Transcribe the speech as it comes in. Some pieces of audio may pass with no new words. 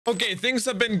Okay, things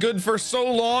have been good for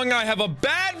so long. I have a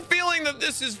bad feeling that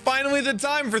this is finally the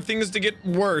time for things to get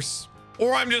worse.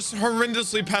 Or I'm just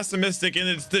horrendously pessimistic and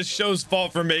it's this show's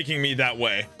fault for making me that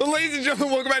way. But ladies and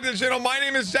gentlemen, welcome back to the channel. My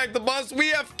name is JackTheBus. We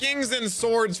have Kings and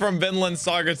Swords from Vinland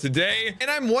Saga today. And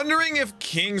I'm wondering if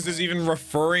Kings is even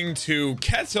referring to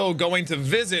Ketil going to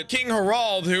visit King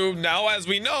Harald, who now, as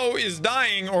we know, is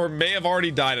dying or may have already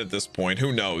died at this point.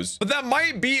 Who knows? But that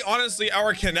might be honestly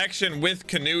our connection with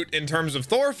Canute in terms of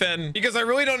Thorfinn, because I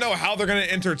really don't know how they're going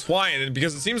to intertwine. And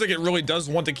because it seems like it really does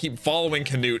want to keep following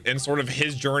Canute and sort of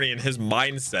his journey and his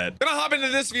mindset. Gonna hop into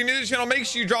this. If you're new to the channel, make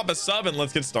sure you drop a sub and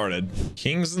let's get started.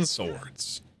 Kings and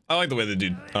Swords. I like the way they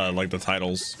do like the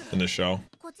titles in the show.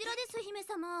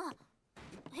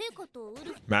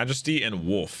 Majesty and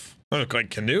Wolf. Oh, look like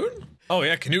Canute? Oh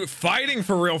yeah, Canute fighting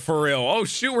for real, for real. Oh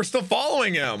shoot, we're still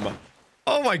following him.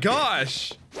 Oh my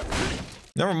gosh.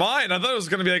 Never mind. I thought it was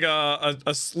gonna be like a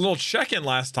little check-in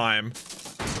last time.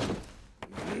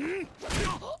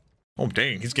 Oh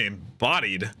dang, he's getting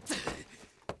bodied.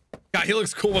 God, he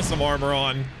looks cool with some armor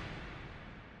on.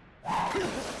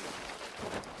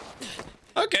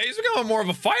 Okay, he's becoming more of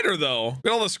a fighter though. Look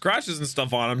at all the scratches and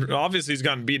stuff on him. Obviously, he's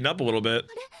gotten beaten up a little bit.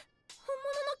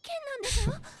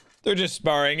 They're just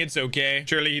sparring. It's okay.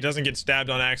 Surely he doesn't get stabbed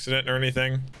on accident or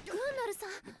anything.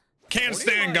 Can't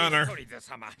stand Gunnar.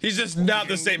 He's just not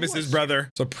the same as his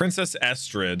brother. So Princess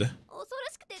Estrid.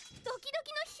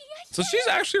 So she's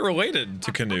actually related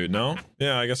to Canute, no?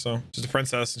 Yeah, I guess so. She's a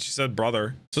princess and she said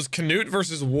brother. So it's Canute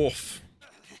versus Wolf.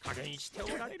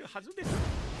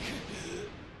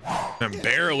 And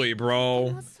barely,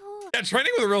 bro. Yeah,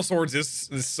 training with real swords is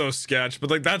so sketch,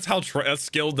 but like that's how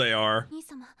skilled they are.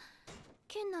 He's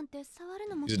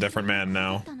a different man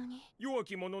now.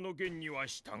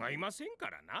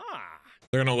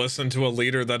 They're gonna listen to a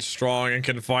leader that's strong and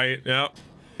can fight. Yep.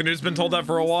 Canute's been told that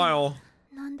for a while.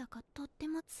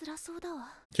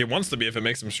 He wants to be if it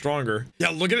makes him stronger. Yeah,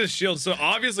 look at his shield. So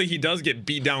obviously he does get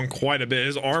beat down quite a bit.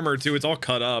 His armor too, it's all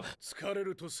cut up. He's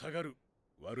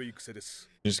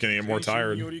just gonna get more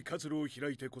tired.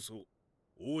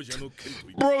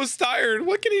 Bro's tired.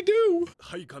 What can he do?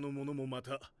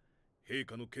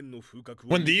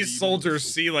 When these soldiers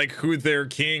see like who their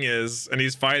king is and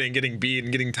he's fighting, getting beat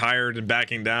and getting tired and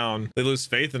backing down, they lose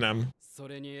faith in him.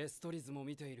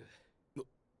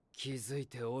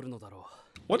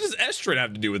 What does Estrid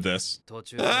have to do with this?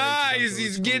 Ah,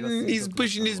 he's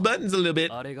pushing his buttons a little bit.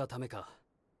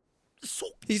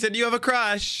 He said, you have a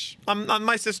crush on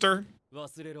my sister.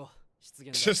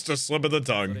 Just a slip of the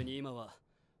tongue.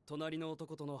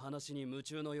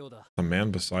 A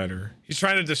man beside her. He's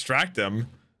trying to distract them.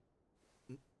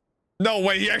 No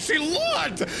way, he actually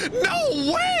looked!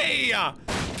 No way! Oh,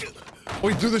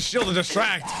 he threw the shield to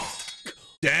distract.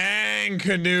 Dang,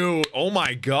 Canute. Oh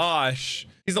my gosh.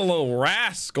 He's a little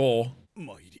rascal.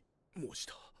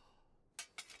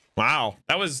 Wow,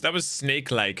 that was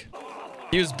snake-like.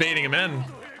 He was baiting him in.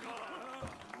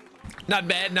 Not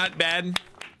bad, not bad.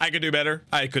 I could do better.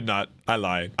 I could not. I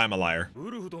lied. I'm a liar.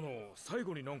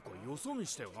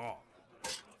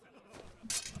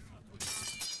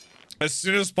 As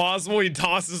soon as possible, he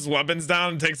tosses his weapons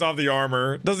down and takes off the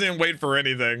armor. Doesn't even wait for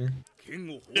anything.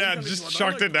 Yeah, just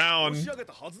chucked it down. The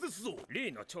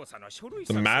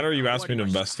matter you asked me to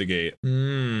investigate.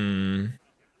 Dude,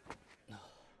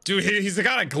 he's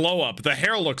got a glow up. The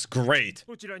hair looks great.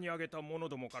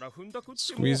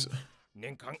 Squeeze. Oh,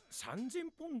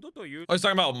 he's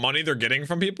talking about money they're getting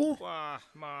from people?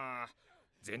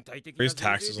 Raise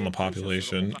taxes on the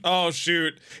population. Oh,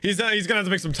 shoot. He's gonna have to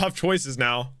make some tough choices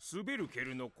now.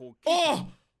 Oh!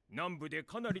 Yeah,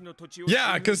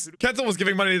 because Ketil was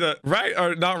giving money to right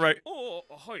or not right.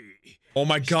 Oh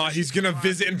my god, he's gonna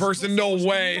visit in person. No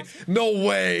way. No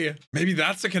way. Maybe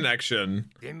that's a connection.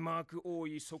 Yeah,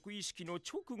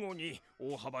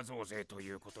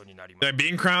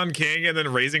 being crowned king and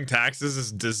then raising taxes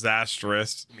is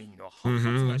disastrous.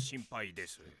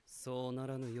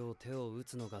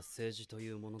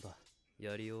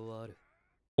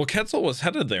 Well, Ketil was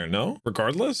headed there, no?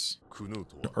 Regardless?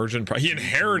 He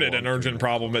inherited an urgent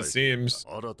problem, it seems.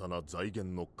 And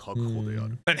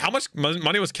how much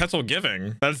money was Ketil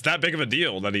giving? That's that big of a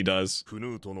deal that he does.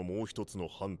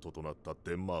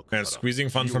 And squeezing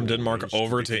funds from Denmark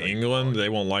over to England, they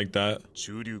won't like that.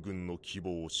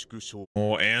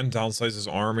 Oh, and downsize his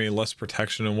army, less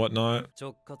protection and whatnot.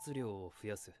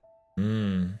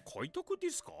 They're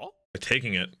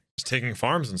taking it. Just taking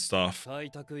farms and stuff.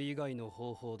 Wait,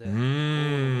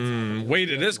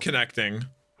 it is connecting.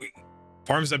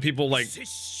 Farms that people like.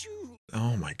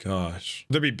 Oh my gosh.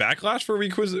 Would there be backlash for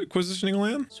requisitioning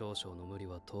land?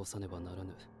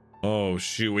 Oh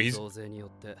shoot, he's gonna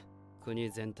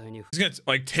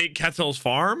like take Ketzel's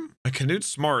farm? Like, Canute's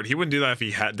smart. He wouldn't do that if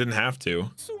he didn't have to.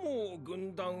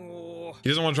 He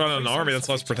doesn't want to join an army that's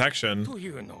less protection.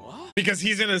 Because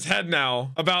he's in his head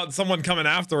now about someone coming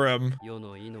after him. Yep.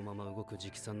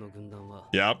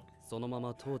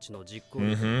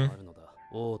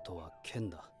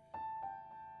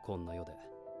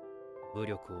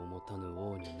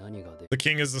 The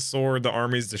king is the sword, the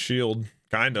army's the shield.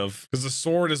 Kind of. Because the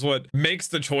sword is what makes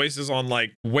the choices on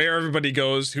like where everybody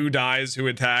goes, who dies, who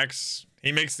attacks.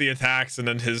 He makes the attacks and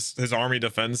then his army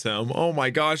defends him. Oh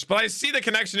my gosh. But I see the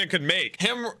connection it could make.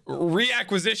 Him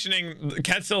reacquisitioning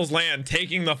Ketzel's land,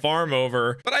 taking the farm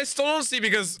over. But I still don't see,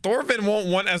 because Thorfinn won't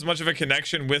want as much of a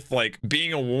connection with like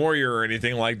being a warrior or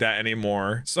anything like that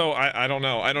anymore. So I don't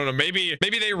know. I don't know. Maybe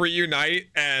they reunite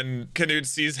and Canute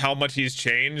sees how much he's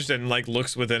changed and like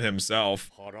looks within himself.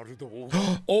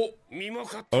 Oh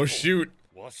shoot.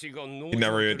 He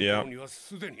never, yeah.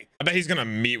 I bet he's gonna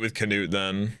meet with Canute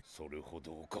then.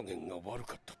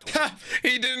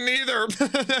 He didn't either.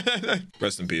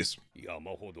 Rest in peace.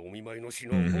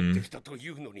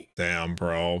 Damn,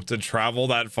 bro. To travel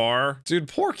that far? Dude,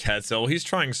 poor Ketzel. He's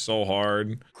trying so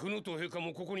hard.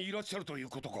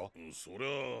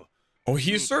 Oh,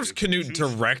 he serves Canute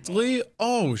directly?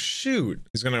 Oh, shoot.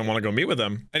 He's gonna want to go meet with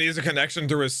him. And he has a connection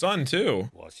through his son,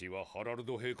 too.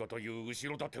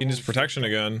 He needs protection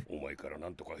again.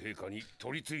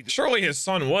 Surely his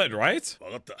son would, right?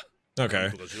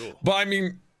 Okay. But I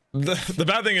mean, the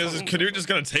bad thing is Canute just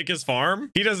gonna take his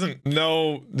farm? He doesn't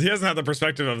know, he doesn't have the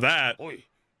perspective of that. Oh,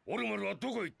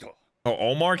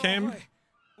 Omar came?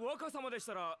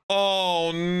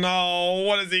 Oh no,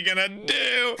 what is he gonna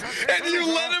do? And you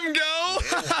let him go?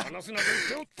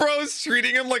 Bro's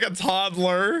treating him like a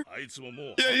toddler.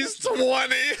 Yeah, he's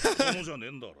 20.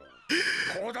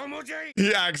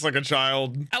 He acts like a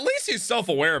child. At least he's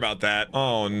self-aware about that.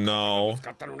 Oh no.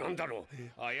 Got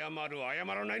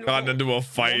into a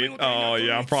fight. Oh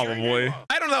yeah, probably.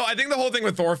 I don't know. I think the whole thing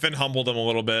with Thorfinn humbled him a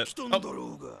little bit.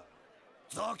 Oh.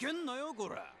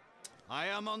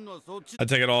 I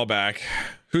take it all back.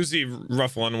 Who's he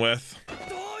ruffling with?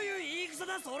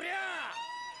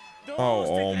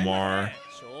 Oh, Omar.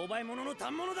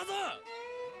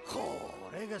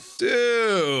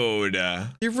 Dude,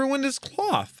 he ruined his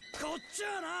cloth.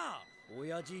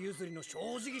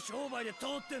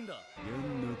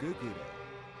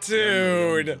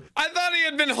 Dude, I thought he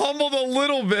had been humbled a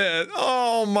little bit.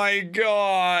 Oh my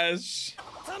gosh.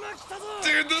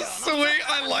 Dude, this is sweet.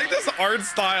 I like this art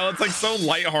style. It's like so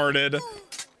lighthearted.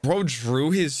 Bro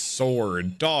drew his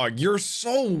sword. Dog, you're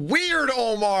so weird,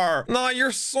 Omar. Nah,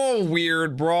 you're so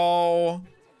weird, bro.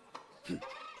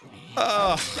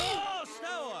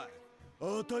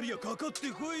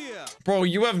 Bro,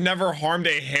 you have never harmed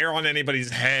a hair on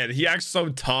anybody's head. He acts so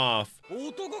tough.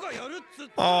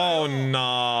 Oh,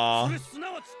 nah.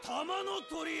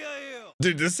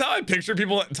 Dude, this is how I picture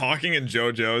people talking in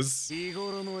JoJo's.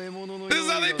 This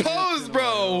is how they pose,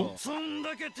 bro.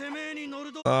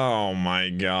 Oh my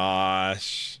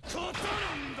gosh.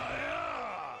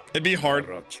 It'd be hard.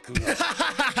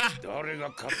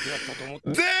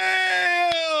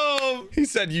 Damn! He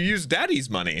said you used daddy's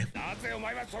money.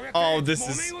 Oh, this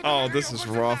is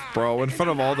rough, bro. In front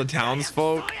of all the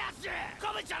townsfolk.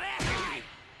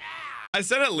 I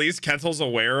said at least Ketzel's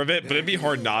aware of it, but it'd be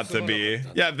hard not to be.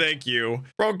 Yeah, thank you.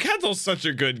 Bro, Ketzel's such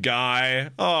a good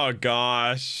guy. Oh,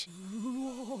 gosh.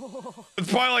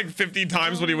 It's probably like 50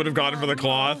 times what he would have gotten for the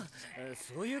cloth.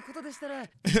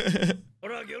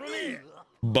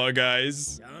 Bug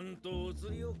eyes.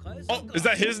 Oh, is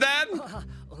that his dad?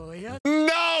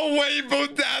 No way,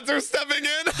 both dads are stepping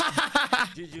in.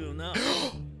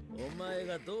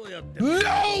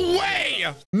 No way!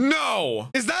 No!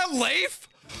 Is that Leif?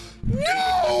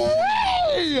 No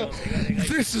way!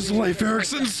 This is Leif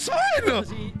Erikson's son!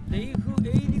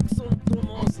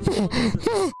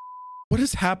 What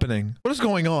is happening? What is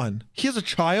going on? He has a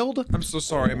child? I'm so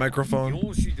sorry,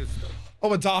 microphone.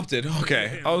 Oh, adopted.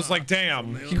 Okay. I was like,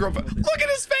 damn. He grew up. Look at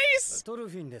his face! He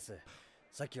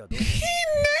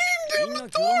named him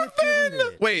Thorfinn!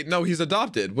 Wait, no, he's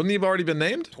adopted. Wouldn't he have already been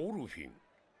named?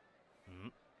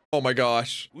 Oh my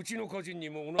gosh.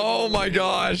 Oh my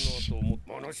gosh.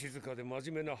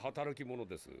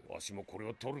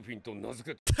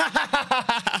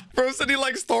 Bro said he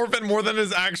likes Thorfinn more than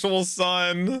his actual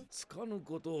son.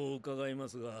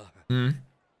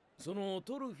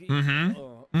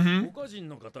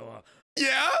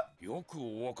 Yeah?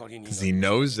 Because he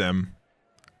knows him.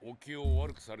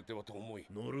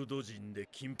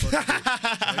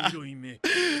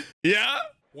 Yeah?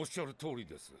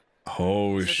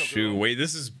 Oh shoot, wait,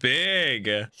 this is big.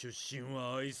 He's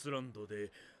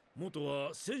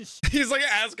like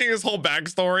asking his whole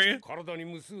backstory.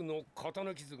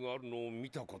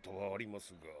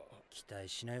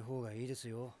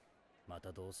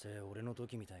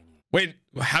 Wait,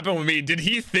 what happened with me? Did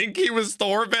he think he was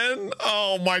Thorfinn?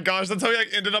 Oh my gosh, that's how he like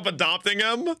ended up adopting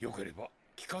him?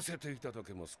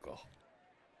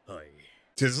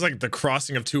 Dude, this is like the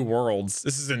crossing of two worlds.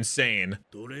 This is insane.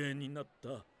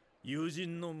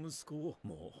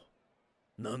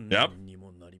 Yep.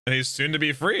 And he's soon to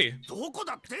be free.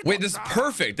 Wait, this is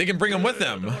perfect. They can bring him with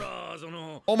them.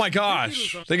 Oh my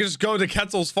gosh. They can just go to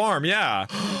Ketzel's farm. Yeah.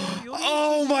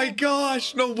 Oh my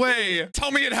gosh. No way.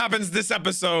 Tell me it happens this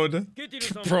episode.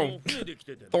 Bro,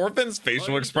 Thorfinn's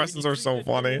facial expressions are so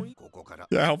funny.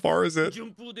 Yeah, how far is it?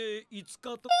 5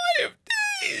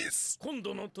 days.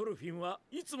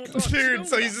 Dude,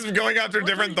 so he's just going after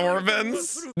different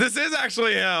Thorfinns? This is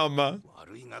actually him.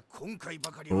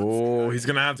 Oh, he's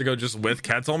gonna have to go just with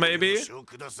Ketzel, maybe?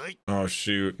 Oh,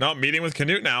 shoot. No, meeting with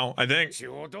Canute now, I think.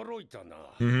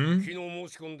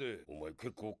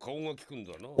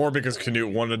 Or because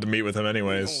Canute wanted to meet with him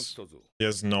anyways. He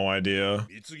has no idea.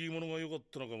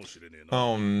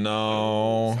 Oh,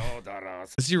 no.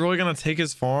 Is he really gonna take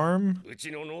his farm?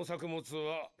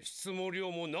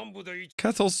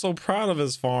 Ketzel's so proud of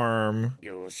his farm.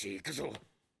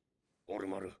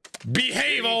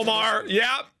 Behave, Omar!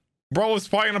 Yep. Bro was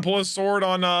probably gonna pull his sword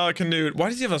on Canute. Why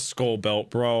does he have a skull belt,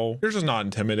 bro? You're just not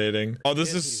intimidating. Oh,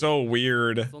 this is so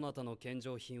weird.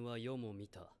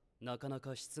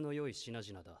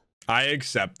 I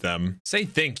accept them. Say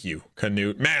thank you,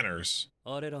 Canute. Manners.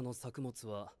 Oh,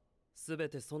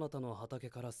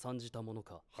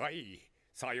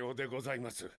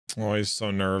 he's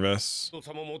so nervous. Look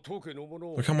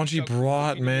how much he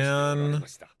brought, man.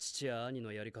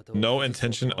 No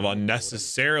intention of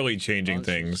unnecessarily changing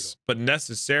things, but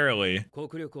necessarily.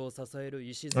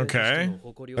 Okay.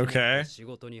 Okay.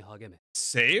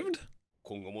 Saved?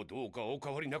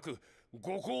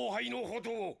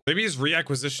 Maybe he's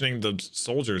reacquisitioning the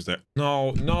soldiers there.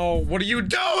 No, no. What are you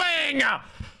doing?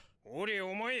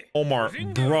 Omar,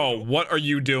 bro, what are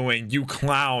you doing, you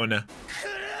clown?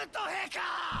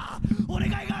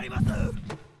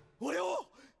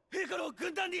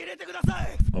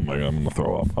 Oh my god, I'm gonna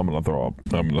throw up. I'm gonna throw up.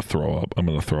 I'm gonna throw up. I'm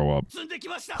gonna throw up.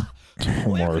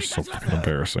 Omar is so fucking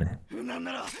embarrassing.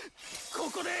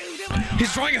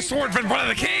 He's drawing a sword in front of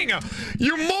the king!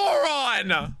 You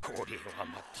moron!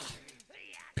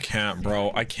 I can't,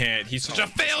 bro. I can't. He's such a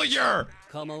failure!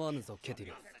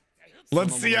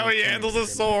 Let's see how he handles a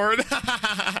sword.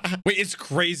 Wait, it's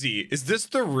crazy. Is this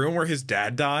the room where his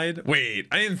dad died? Wait,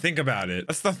 I didn't think about it.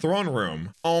 That's the throne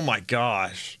room. Oh my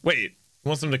gosh. Wait, he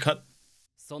wants him to cut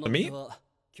the meat? Oh,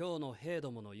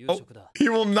 he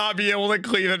will not be able to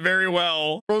cleave it very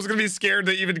well. Bro's gonna be scared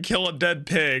to even kill a dead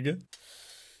pig.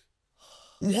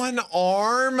 One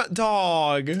arm?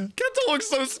 Dog. Ketzel looks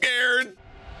so scared.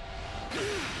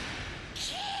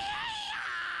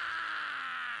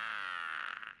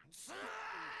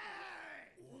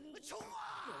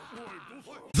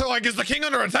 They're like, is the king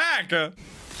under attack?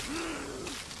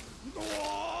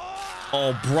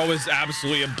 Oh, bro is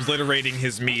absolutely obliterating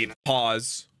his meat.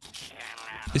 Pause.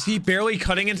 Is he barely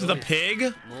cutting into the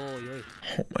pig? Oh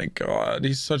my god,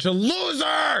 he's such a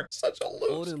loser! Such a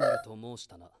loser.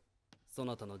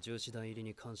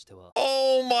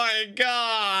 Oh my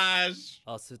gosh!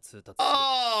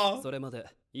 Oh! For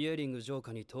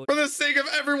the sake of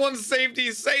everyone's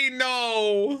safety, say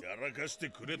no!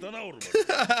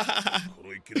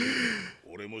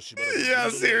 Yeah,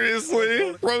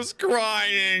 seriously. Bro's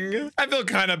crying. I feel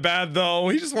kind of bad though.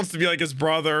 He just wants to be like his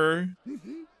brother.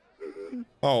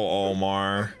 Oh,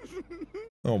 Omar.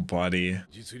 Oh, buddy.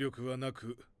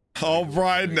 Oh,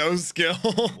 bride, no skill.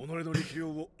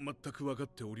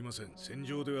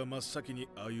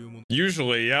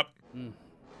 Usually, yep.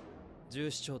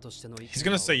 He's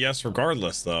gonna say yes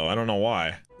regardless, though. I don't know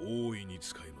why.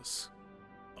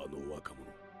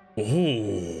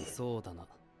 Oh.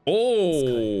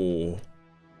 Oh.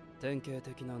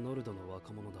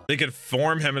 They could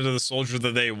form him into the soldier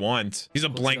that they want. He's a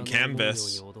blank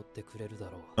canvas.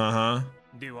 Uh-huh.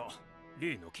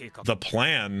 The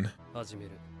plan.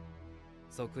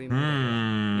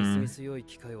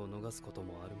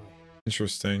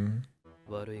 Interesting.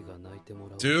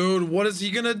 Dude, what is he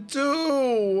gonna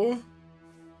do?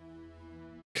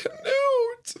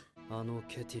 Canute!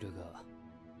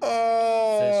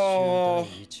 Oh.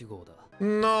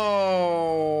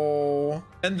 No.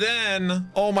 And then,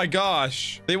 oh my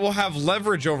gosh, they will have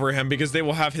leverage over him because they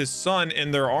will have his son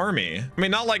in their army. I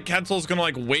mean, not like Ketzel's gonna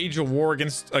like wage a war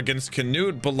against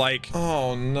Canute, but like,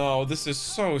 oh no, this is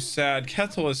so sad.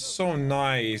 Ketzel is so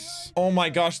nice. Oh my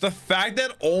gosh, the fact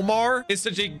that Omar is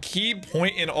such a key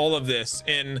point in all of this,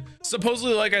 and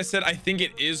supposedly, like I said, I think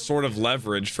it is sort of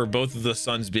leverage for both of the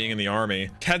sons being in the army.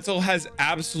 Ketzel has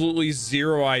absolutely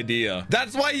zero idea.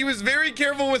 That's why he was very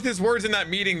careful with his words in that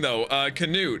meeting though.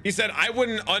 Canute, he said, I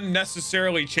wouldn't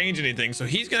unnecessarily change anything. So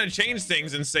he's going to change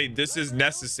things and say, this is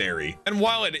necessary. And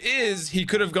while it is, he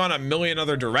could have gone a million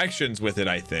other directions with it,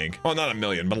 I think. Well, not a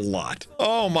million, but a lot.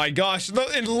 Oh my gosh.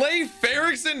 And Leif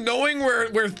Erikson knowing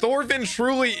where Thorfinn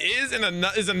truly is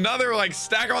is another like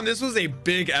stack on. This was a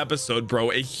big episode,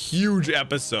 bro. A huge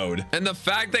episode. And the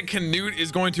fact that Canute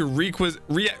is going to requisition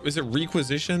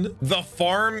the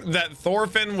farm that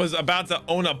Thorfinn was about to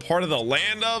own a part of the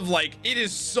land of, like, it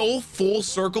is so full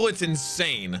circle. It's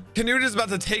insane. Canute is about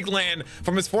to take land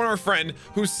from his former friend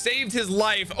who saved his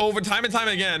life over time and time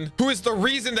again, who is the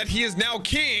reason that he is now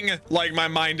king. Like, my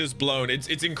mind is blown.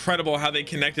 It's incredible how they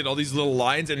connected all these little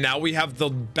lines, and now we have the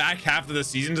back half of the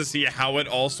season to see how it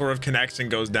all sort of connects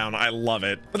and goes down. I love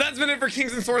it. But that's been it for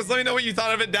Kings and Swords. Let me know what you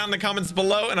thought of it down in the comments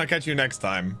below, and I'll catch you next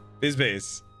time.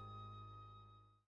 Peace.